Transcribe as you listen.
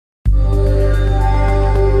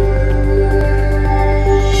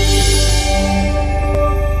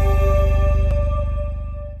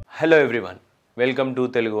Hello everyone, welcome to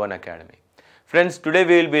Telugu One Academy. Friends, today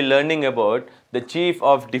we will be learning about the Chief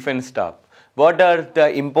of Defence Staff. What are the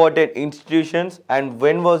important institutions and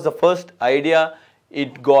when was the first idea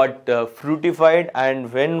it got fruitified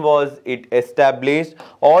and when was it established?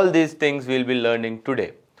 All these things we will be learning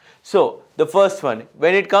today. So, the first one,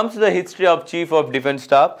 when it comes to the history of Chief of Defence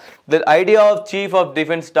Staff, the idea of Chief of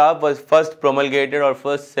Defence Staff was first promulgated or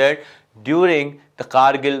first said during the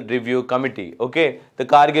Kargil Review Committee. Okay, the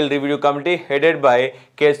Kargil Review Committee headed by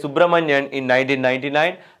K. Subramanian in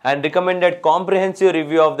 1999 and recommended comprehensive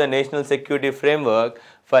review of the national security framework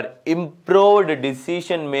for improved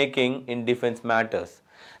decision making in defence matters.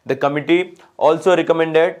 The committee also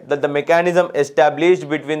recommended that the mechanism established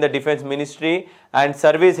between the Defence Ministry and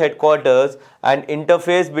service headquarters and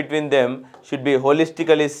interface between them should be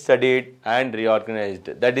holistically studied and reorganized.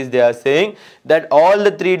 That is, they are saying that all the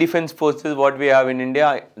three defence forces what we have in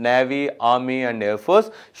India, Navy, Army and Air Force,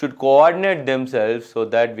 should coordinate themselves so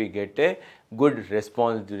that we get a good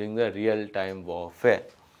response during the real-time warfare.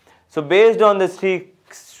 So, based on the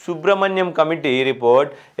Subramaniam Committee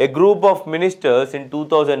report, a group of ministers in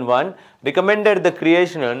 2001 recommended the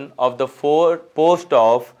creation of the post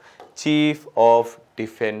of Chief of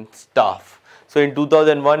Defence Staff. So, in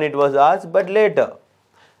 2001 it was asked, but later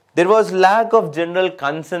there was lack of general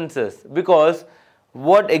consensus because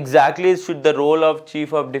what exactly should the role of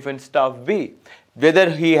Chief of Defence Staff be? Whether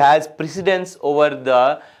he has precedence over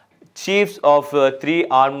the chiefs of three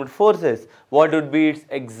armed forces, what would be its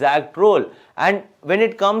exact role? And when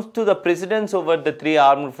it comes to the precedence over the three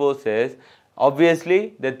armed forces,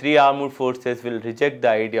 obviously the three armed forces will reject the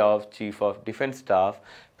idea of Chief of Defence Staff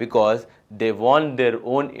because they want their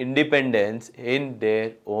own independence in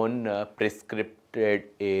their own prescripted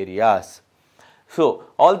areas. So,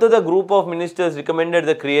 although the group of ministers recommended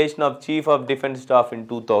the creation of Chief of Defence Staff in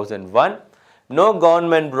 2001, no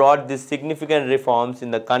government brought these significant reforms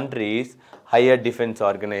in the country's higher defence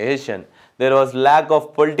organization. There was lack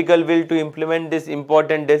of political will to implement this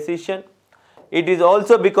important decision. It is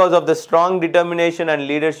also because of the strong determination and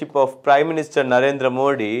leadership of Prime Minister Narendra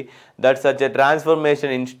Modi that such a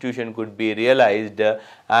transformation institution could be realized,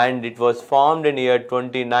 and it was formed in year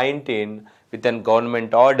 2019 with a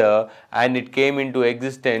government order and it came into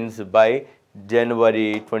existence by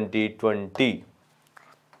January 2020.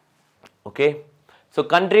 Okay, so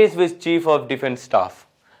countries with Chief of Defence Staff.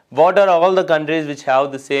 What are all the countries which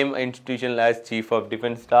have the same institution as Chief of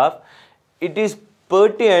Defence Staff? It is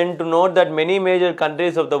pertinent to note that many major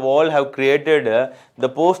countries of the world have created the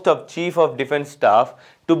post of Chief of Defence Staff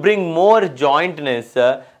to bring more jointness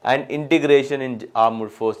and integration in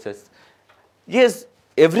armed forces. Yes,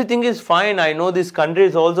 everything is fine. I know these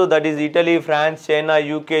countries also, that is Italy, France, China,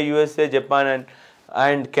 UK, USA, Japan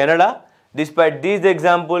and Canada. Despite these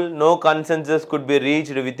examples, no consensus could be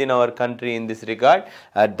reached within our country in this regard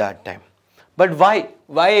at that time. But why?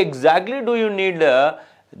 Why exactly do you need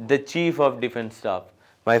the Chief of Defence Staff?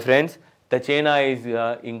 My friends, the China is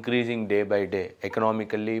increasing day by day,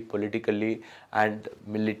 economically, politically and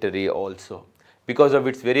military also. Because of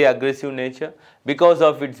its very aggressive nature, because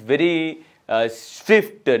of its very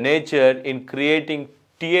swift nature in creating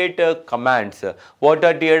theatre commands. What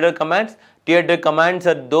are theatre commands? Theatre commands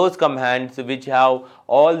are those commands which have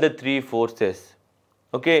all the three forces.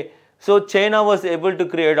 Okay, so China was able to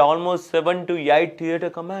create almost 7 to 8 theatre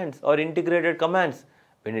commands or integrated commands.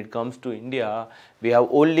 When it comes to India, we have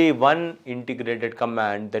only one integrated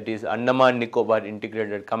command, that is Andaman Nicobar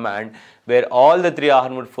Integrated Command, where all the three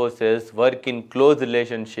armed forces work in close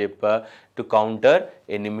relationship to counter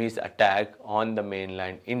enemy's attack on the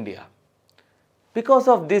mainland India. Because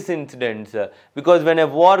of these incidents, because when a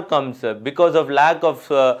war comes, because of lack of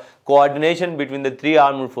coordination between the three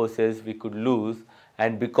armed forces, we could lose,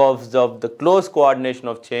 and because of the close coordination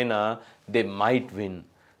of China, they might win.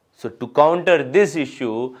 So, to counter this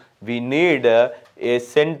issue, we need a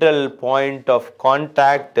central point of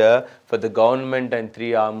contact for the government and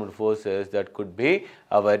three armed forces, that could be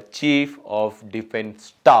our Chief of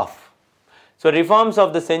Defence Staff. So, reforms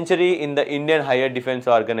of the century in the Indian Higher Defence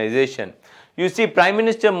Organization. You see, Prime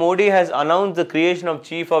Minister Modi has announced the creation of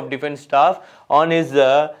Chief of Defence Staff on his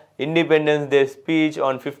Independence Day speech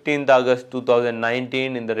on 15th August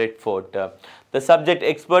 2019 in the Red Fort. The subject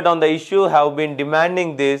expert on the issue have been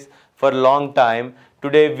demanding this for a long time.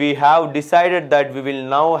 Today we have decided that we will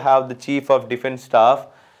now have the Chief of Defence Staff,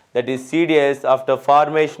 that is CDS. After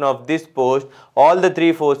formation of this post, all the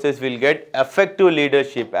three forces will get effective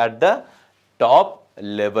leadership at the top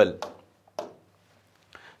level.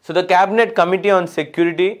 So, the Cabinet Committee on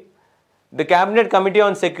Security. The Cabinet Committee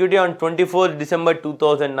on Security on 24th December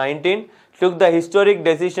 2019 took the historic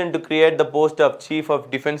decision to create the post of Chief of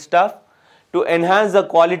Defence Staff to enhance the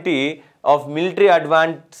quality of military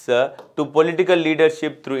advance to political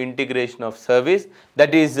leadership through integration of service,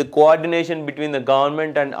 that is the coordination between the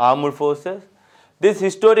government and armed forces. This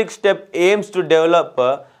historic step aims to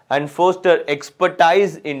develop and foster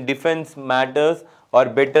expertise in defence matters or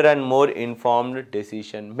better and more informed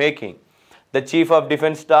decision making. The Chief of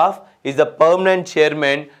Defence Staff is the permanent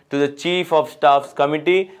chairman to the Chief of Staff's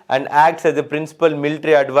committee and acts as a principal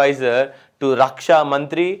military advisor to Raksha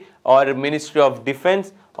Mantri or Ministry of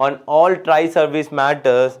Defence on all tri-service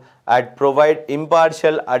matters and provide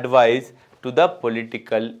impartial advice to the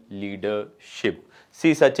political leadership.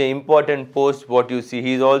 See, such an important post what you see.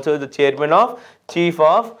 He is also the chairman of Chief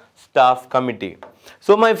of Staff Committee.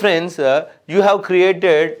 So my friends, you have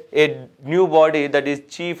created a new body, that is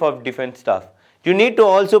Chief of Defence Staff. You need to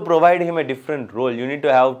also provide him a different role. You need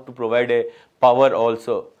to have to provide a power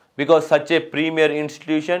also, because such a premier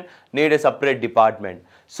institution need a separate department.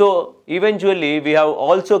 So eventually we have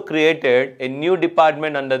also created a new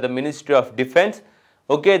department under the Ministry of Defence.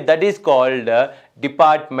 Okay, that is called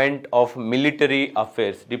Department of Military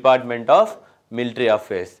Affairs. Department of Military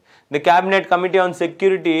Affairs. The Cabinet Committee on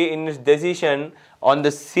Security, in its decision on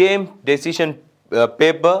the same decision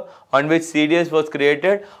paper on which CDS was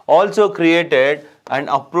created, also created and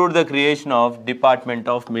approved the creation of Department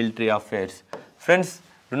of Military Affairs. Friends,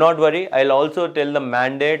 do not worry, I will also tell the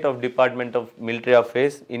mandate of Department of Military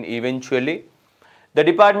Affairs in eventually. The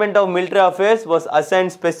Department of Military Affairs was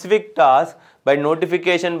assigned specific tasks by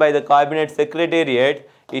notification by the Cabinet Secretariat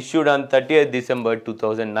issued on 30th December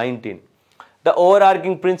 2019. The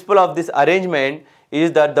overarching principle of this arrangement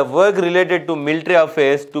is that the work related to military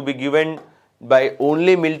affairs to be given by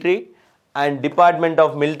only military and Department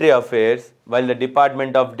of Military Affairs, while the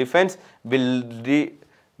Department of Defence will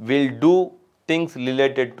do things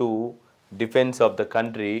related to defence of the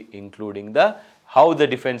country, including the how the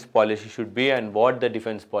defence policy should be and what the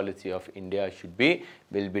defence policy of India should be,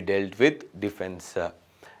 will be dealt with defence.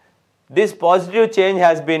 This positive change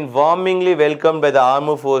has been warmly welcomed by the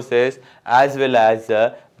armed forces as well as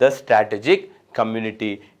the strategic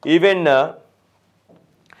community. Even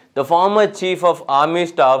the former Chief of Army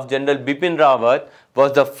Staff, General Bipin Rawat,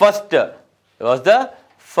 was the first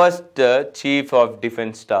Chief of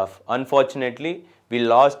Defence Staff. Unfortunately, we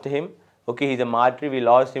lost him. Okay, he is a martyr. We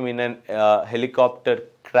lost him in a helicopter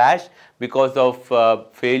crash because of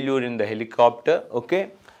failure in the helicopter.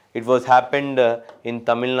 Okay, it was happened in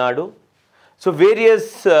Tamil Nadu. So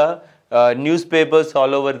various newspapers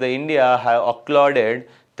all over the India have applauded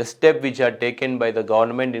the step which are taken by the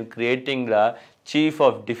government in creating the Chief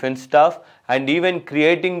of Defence Staff and even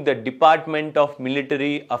creating the Department of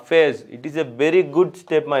Military Affairs. It is a very good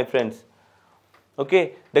step, my friends.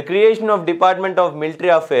 Okay, the creation of Department of Military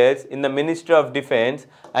Affairs in the Ministry of Defence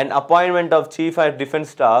and appointment of Chief of Defence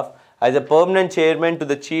Staff as a permanent chairman to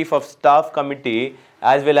the Chief of Staff Committee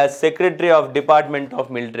as well as Secretary of Department of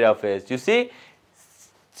Military Affairs. You see,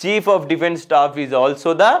 Chief of Defence Staff is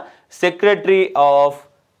also the Secretary of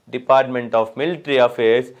Department of Military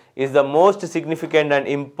Affairs, is the most significant and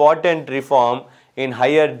important reform in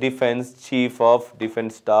higher defence Chief of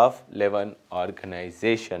Defence Staff level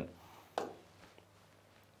organization.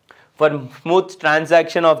 For smooth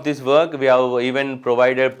transaction of this work, we have even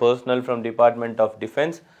provided personnel from Department of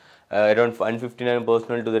Defence, around 159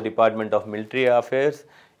 personnel to the Department of Military Affairs.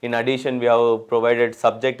 In addition, we have provided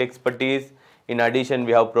subject expertise. In addition,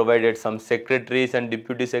 we have provided some secretaries and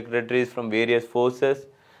deputy secretaries from various forces.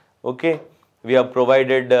 Okay, we have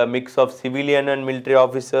provided a mix of civilian and military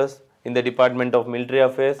officers in the Department of Military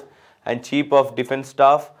Affairs and Chief of Defence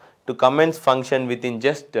Staff to commence function within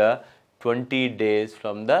just 20 days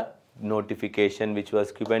from the notification which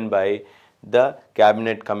was given by the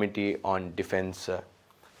Cabinet Committee on Defence.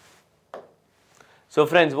 So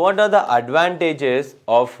friends, what are the advantages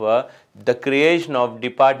of the creation of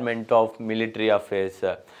Department of Military Affairs?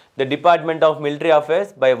 The Department of Military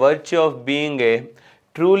Affairs, by virtue of being a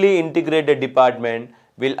truly integrated department,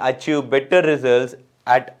 will achieve better results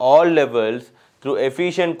at all levels through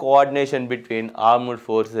efficient coordination between armed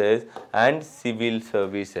forces and civil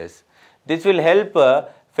services. This will help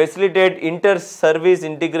facilitate inter-service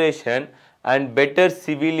integration and better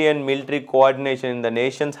civilian military coordination in the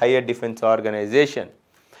nation's higher defence organization.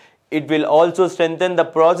 It will also strengthen the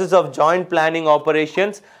process of joint planning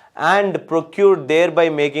operations and procure, thereby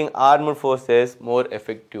making armed forces more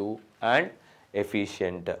effective and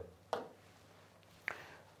efficient.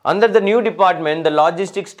 Under the new department, the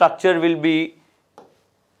logistics structure will be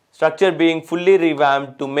being fully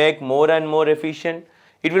revamped to make more and more efficient.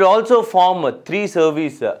 It will also form 3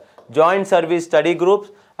 service joint service study groups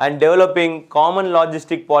and developing common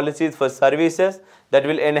logistic policies for services that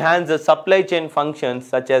will enhance the supply chain functions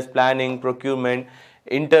such as planning, procurement,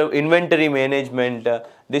 inventory management,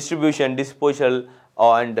 distribution, disposal,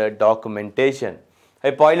 and documentation.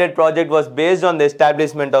 A pilot project was based on the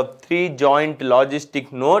establishment of 3 joint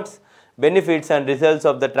logistic nodes. Benefits and results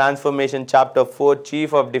of the transformation chapter 4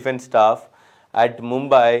 Chief of Defence Staff at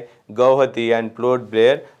Mumbai, Guwahati and Port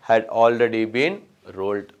Blair had already been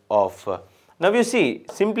rolled off. Now you see,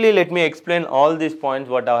 simply let me explain all these points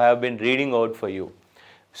what I have been reading out for you.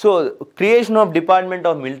 So, creation of Department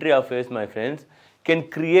of Military Affairs, my friends, can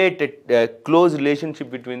create a close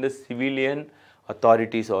relationship between the civilian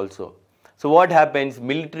authorities also. So, what happens?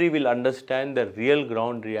 Military will understand the real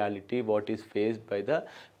ground reality, what is faced by the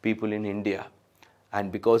people in India.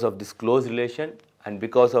 And because of this close relation and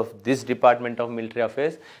because of this Department of Military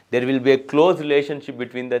Affairs, there will be a close relationship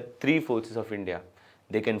between the 3 forces of India.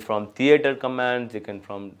 They can form theatre commands, they can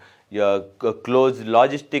form your close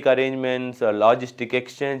logistic arrangements or logistic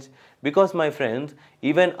exchange, because my friends,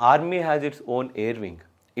 even army has its own air wing.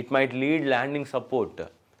 It might lead landing support.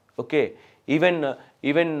 Okay, even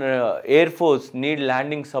Air Force need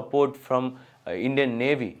landing support from Indian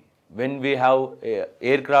Navy. When we have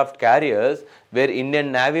aircraft carriers, where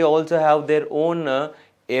Indian Navy also have their own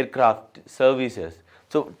aircraft services.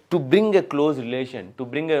 So, to bring a close relation, to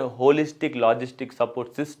bring a holistic logistic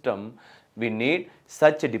support system, we need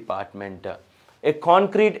such a department. A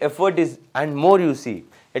concrete effort is, and more you see,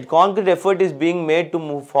 a concrete effort is being made to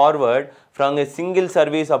move forward from a single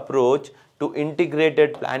service approach to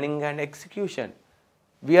integrated planning and execution.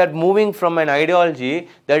 We are moving from an ideology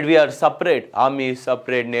that we are separate, army is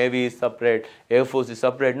separate, navy is separate, air force is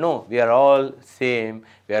separate. No, we are all same,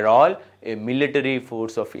 we are all a military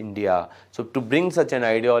force of India. So, to bring such an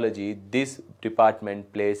ideology, this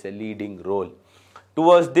department plays a leading role.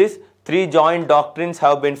 Towards this, 3 joint doctrines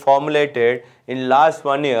have been formulated in last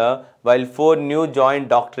 1 year, while 4 new joint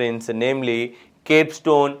doctrines, namely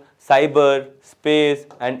Capstone, Cyber, Space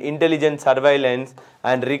and Intelligence Surveillance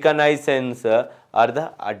and Reconnaissance are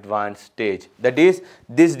the advanced stage. That is,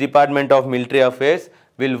 this Department of Military Affairs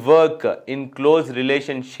will work in close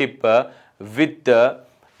relationship with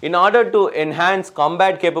in order to enhance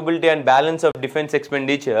combat capability and balance of defense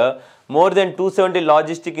expenditure. More than 270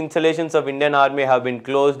 logistic installations of Indian Army have been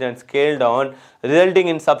closed and scaled down, resulting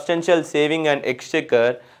in substantial saving and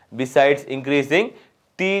exchequer, besides increasing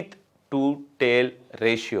teeth to tail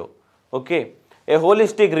ratio. Okay. A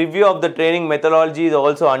holistic review of the training methodology is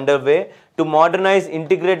also underway to modernize,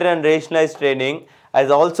 integrated and rationalized training, as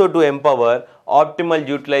also to empower optimal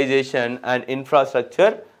utilization and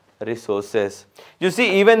infrastructure resources. You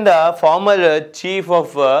see, even the former Chief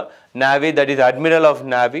of Navy, that is Admiral of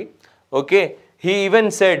Navy, okay, he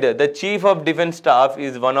even said the Chief of Defence Staff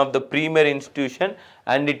is one of the premier institution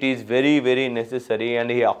and it is very, very necessary, and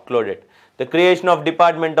he uploaded. The creation of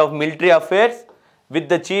Department of Military Affairs with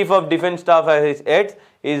the Chief of Defence Staff as his head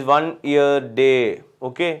is 1 year day.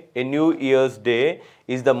 Okay, a New Year's Day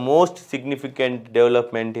is the most significant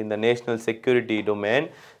development in the national security domain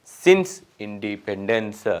since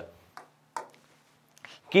independence.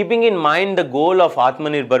 Keeping in mind the goal of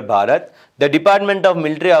Atmanirbhar Bharat, the Department of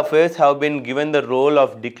Military Affairs have been given the role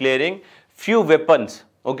of declaring few weapons,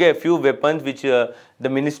 okay, few weapons which the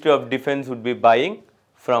Ministry of Defence would be buying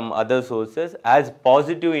from other sources as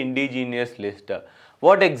positive indigenous list.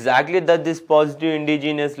 What exactly does this positive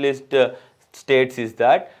indigenous list states is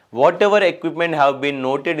that whatever equipment have been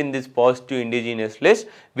noted in this positive indigenous list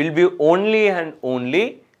will be only and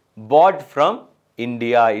only bought from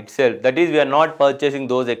India itself. That is, we are not purchasing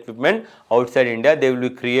those equipment outside India. They will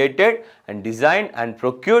be created and designed and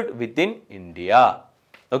procured within India.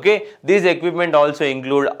 Okay, these equipment also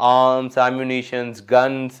include arms, ammunitions,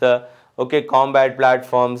 guns, okay, combat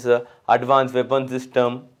platforms, advanced weapon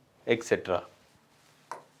system, etc.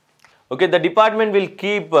 Okay, the department will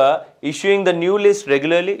keep issuing the new list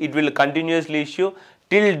regularly. It will continuously issue.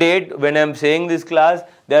 Till date, when I am saying this class,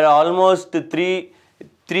 there are almost three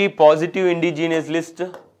positive indigenous lists.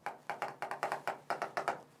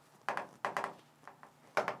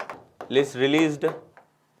 List released.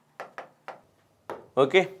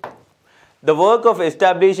 Okay. The work of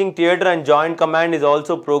establishing theatre and joint command is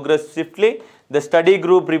also progressed swiftly. The study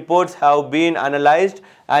group reports have been analyzed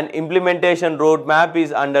and implementation roadmap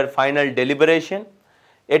is under final deliberation.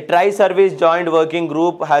 A tri-service joint working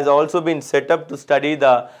group has also been set up to study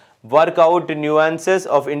the workout nuances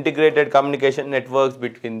of integrated communication networks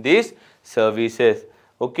between these services.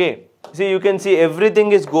 Okay. See, you can see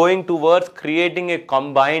everything is going towards creating a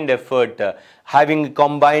combined effort, having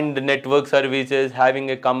combined network services,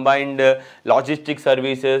 having a combined logistic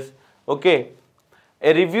services. Okay.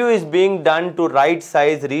 A review is being done to right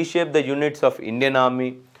size, reshape the units of Indian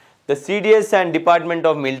Army. The CDS and Department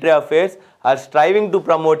of Military Affairs are striving to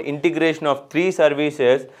promote integration of three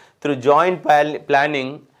services through joint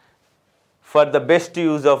planning for the best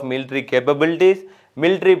use of military capabilities.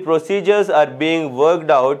 Military procedures are being worked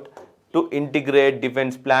out to integrate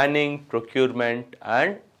defense planning, procurement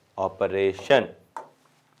and operation.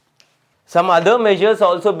 Some other measures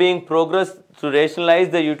also being progressed to rationalize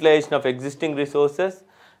the utilization of existing resources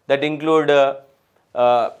that include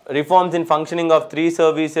reforms in functioning of three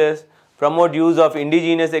services, promote use of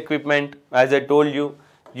indigenous equipment as I told you,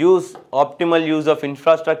 optimal use of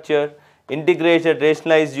infrastructure, integrated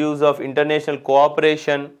rationalized use of international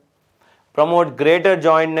cooperation, promote greater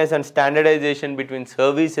jointness and standardization between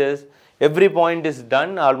services. Every point is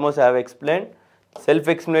done, almost I have explained.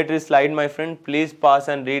 Self-explanatory slide, my friend, please pass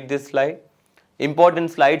and read this slide.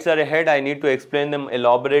 Important slides are ahead, I need to explain them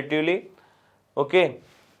elaboratively. Okay.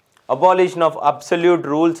 Abolition of absolute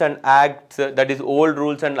rules and acts, that is old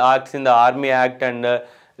rules and acts in the Army Act and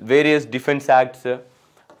various defense acts.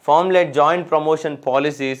 Formulate joint promotion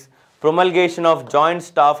policies, promulgation of joint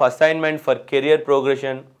staff assignment for career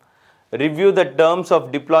progression, review the terms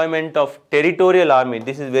of deployment of territorial army.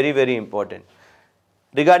 This is very, very important.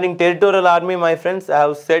 Regarding territorial army, my friends, I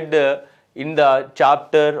have said in the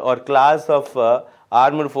chapter or class of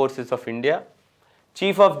Armed Forces of India.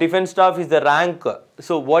 Chief of Defence Staff is the rank.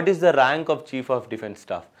 So what is the rank of Chief of Defence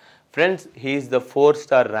Staff? Friends, he is the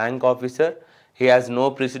 4-star rank officer. He has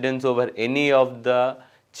no precedence over any of the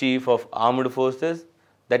Chief of Armed Forces.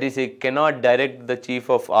 That is, he cannot direct the Chief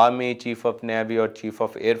of Army, Chief of Navy or Chief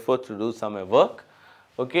of Air Force to do some work.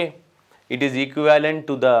 Okay. It is equivalent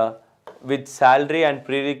to the, with salary and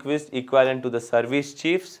prerequisites equivalent to the service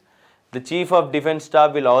chiefs. The Chief of Defence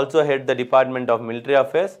Staff will also head the Department of Military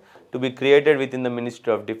Affairs to be created within the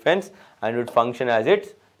Ministry of Defence and would function as its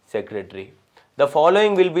secretary. The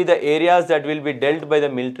following will be the areas that will be dealt by the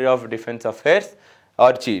Military of Defence Affairs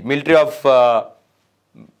or Military of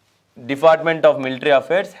Department of Military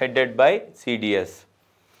Affairs headed by CDS.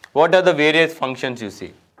 What are the various functions you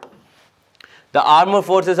see? The Armed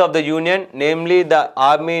Forces of the Union, namely the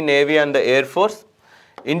Army, Navy and the Air Force.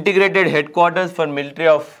 Integrated headquarters for Ministry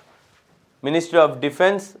of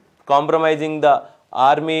Defence, comprising the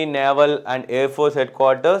Army, Naval and Air Force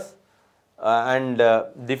headquarters and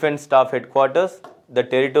Defence Staff headquarters. The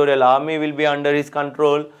Territorial Army will be under his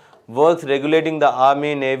control. Works regulating the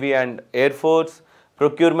Army, Navy and Air Force.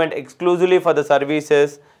 Procurement exclusively for the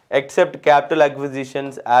services except capital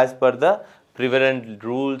acquisitions as per the prevalent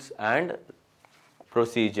rules and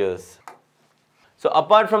procedures. So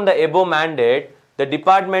apart from the above mandate, the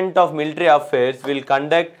Department of Military Affairs will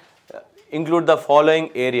include the following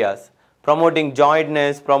areas: promoting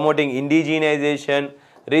jointness, promoting indigenization,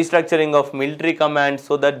 restructuring of military commands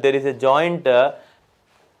so that there is a joint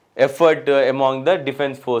effort among the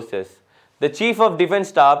defense forces. The Chief of Defence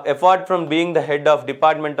Staff, apart from being the head of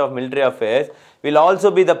Department of Military Affairs, will also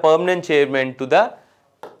be the permanent chairman to the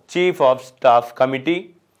Chief of Staff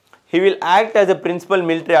Committee. He will act as a principal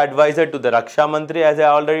military advisor to the Raksha Mantri, as I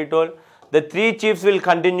already told. The three chiefs will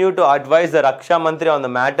continue to advise the Raksha Mantri on the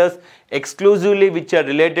matters exclusively which are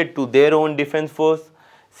related to their own defence force.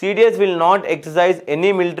 CDS will not exercise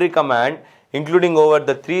any military command, including over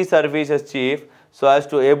the three services chief, so as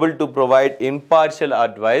to able to provide impartial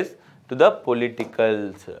advice to the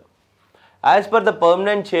politicals. As per the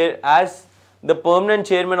permanent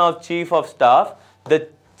chairman of Chief of Staff, the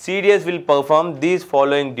CDS will perform these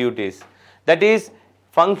following duties. That is,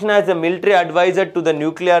 function as a military advisor to the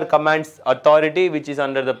Nuclear Commands Authority, which is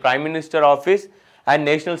under the Prime Minister Office, and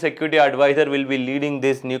National Security Advisor will be leading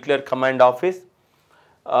this Nuclear Command Office.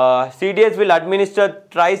 CDS will administer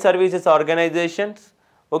tri-services organizations,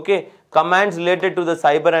 okay, commands related to the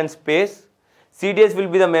cyber and space. CDS will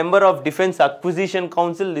be the member of Defence Acquisition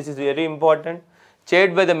Council, this is very important,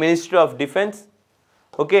 chaired by the Ministry of Defence,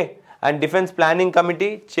 okay, and Defence Planning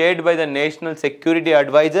Committee, chaired by the National Security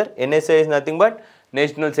Advisor. NSA is nothing but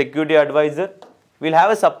National Security Advisor. We will have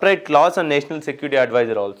a separate clause on National Security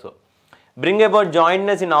Advisor also. Bring about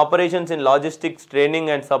jointness in operations in logistics, training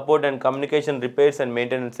and support and communication, repairs and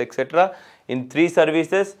maintenance, etc. in three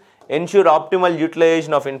services. Ensure optimal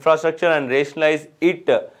utilization of infrastructure and rationalize it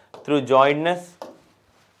through jointness.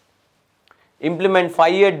 Implement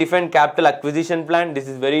 5-year defense capital acquisition plan, this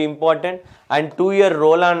is very important, and 2-year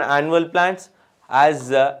roll-on annual plans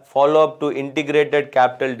as follow-up to integrated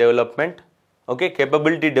capital development, okay,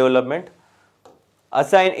 capability development.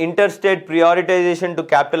 Assign interstate prioritization to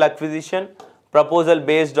capital acquisition, proposal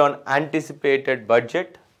based on anticipated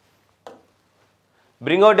budget.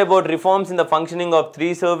 Bring out about reforms in the functioning of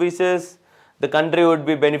three services. the country would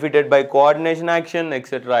be benefited by coordination action,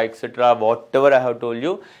 etc., etc. Whatever I have told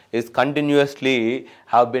you is continuously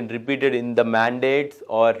have been repeated in the mandates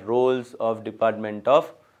or roles of Department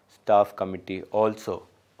of Staff Committee also.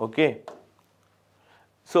 Okay.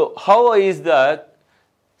 So, how is the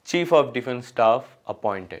Chief of Defence Staff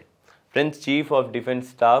appointed? Friends, Chief of Defence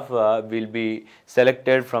Staff will be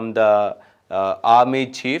selected from the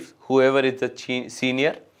army chiefs, whoever is the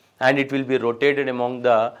senior, and it will be rotated among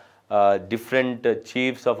the different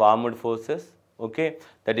chiefs of armed forces. Okay,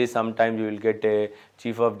 that is, sometimes you will get a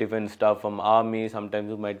Chief of Defence Staff from army, sometimes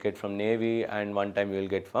you might get from navy, and one time you will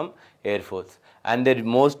get from air force. And there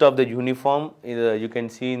most of the uniform you can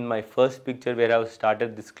see in my first picture where I have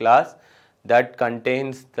started this class, that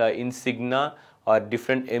contains the insignia or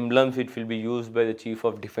different emblems which will be used by the Chief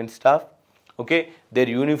of Defence Staff. Okay, their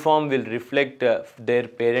uniform will reflect their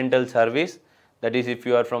parental service. That is, if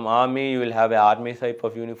you are from army, you will have a army type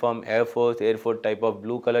of uniform, air force type of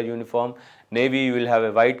blue color uniform, navy you will have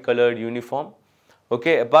a white colored uniform.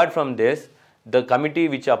 Okay, apart from this, the committee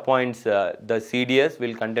which appoints the CDS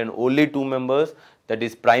will contain only 2 members, that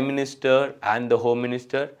is Prime Minister and the Home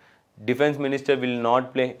Minister. Defence Minister will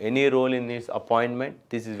not play any role in his appointment.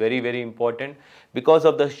 This is very, very important. Because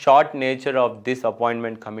of the short nature of this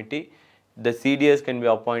appointment committee, the CDS can be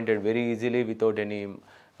appointed very easily without any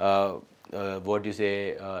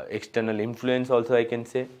external influence also, I can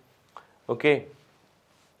say. Okay.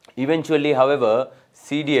 Eventually, however,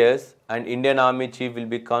 CDS and Indian Army Chief will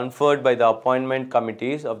be conferred by the appointment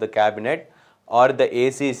committees of the Cabinet or the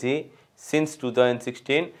ACC. Since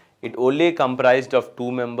 2016, it only comprised of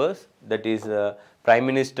 2 members, that is Prime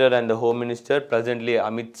Minister and the Home Minister, presently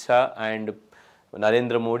Amit Shah and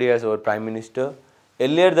Narendra Modi as our Prime Minister.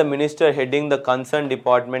 Earlier, the minister heading the concerned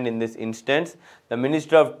department, in this instance, the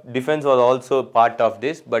Minister of Defence was also part of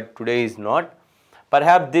this, but today is not.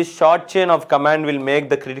 Perhaps this short chain of command will make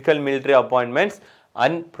the critical military appointments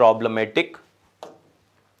unproblematic.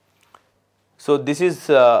 So, this is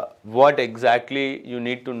what exactly you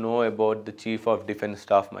need to know about the Chief of Defence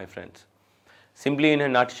Staff, my friends. Simply in a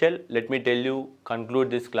nutshell, let me tell you, conclude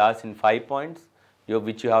this class in 5 points,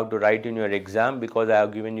 which you have to write in your exam, because I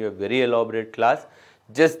have given you a very elaborate class.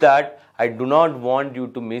 Just that I do not want you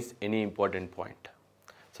to miss any important point.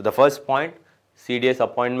 So, the first point, CDS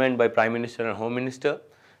appointment by Prime Minister and Home Minister.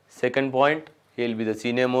 Second point, he will be the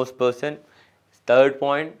senior most person. Third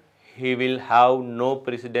point, he will have no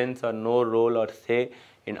precedence or no role or say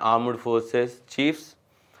in armed forces chiefs.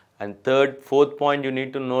 And fourth point you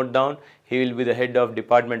need to note down, he will be the head of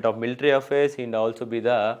Department of Military Affairs. He will also be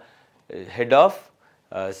the head of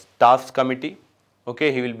Staffs Committee.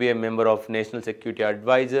 Okay, he will be a member of National Security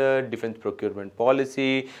Advisor, Defence Procurement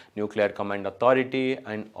Policy, Nuclear Command Authority,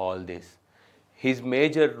 and all this. His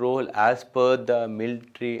major role as per the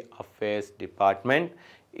Military Affairs Department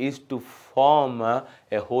is to form a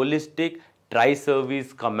holistic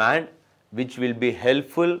tri-service command which will be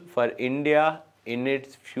helpful for India in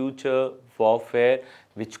its future warfare,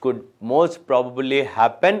 which could most probably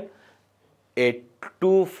happen a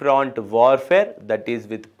two-front warfare, that is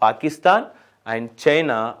with Pakistan and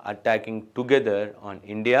China attacking together on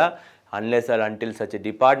India, unless or until such a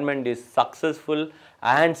department is successful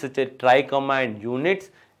and such a tri-command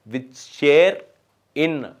units which share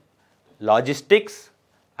in logistics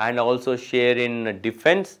and also share in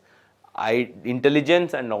defense,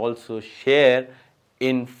 intelligence, and also share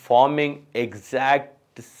in forming exact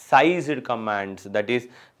sized commands, that is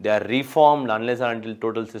they are reformed. Unless or until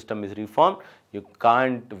total system is reformed, you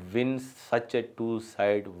can't win such a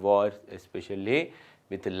two-side war, especially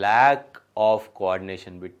with lack of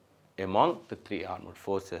coordination among the 3 armed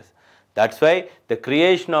forces. That's why the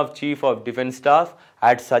creation of Chief of Defence Staff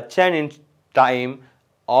at such an time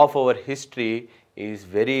of our history is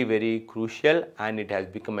very, very crucial, and it has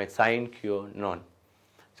become a sine qua non.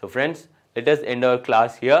 So friends, let us end our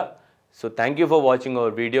class here. So thank you for watching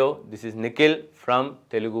our video. This is Nikhil from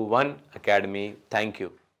Telugu 1 Academy. Thank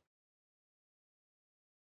you.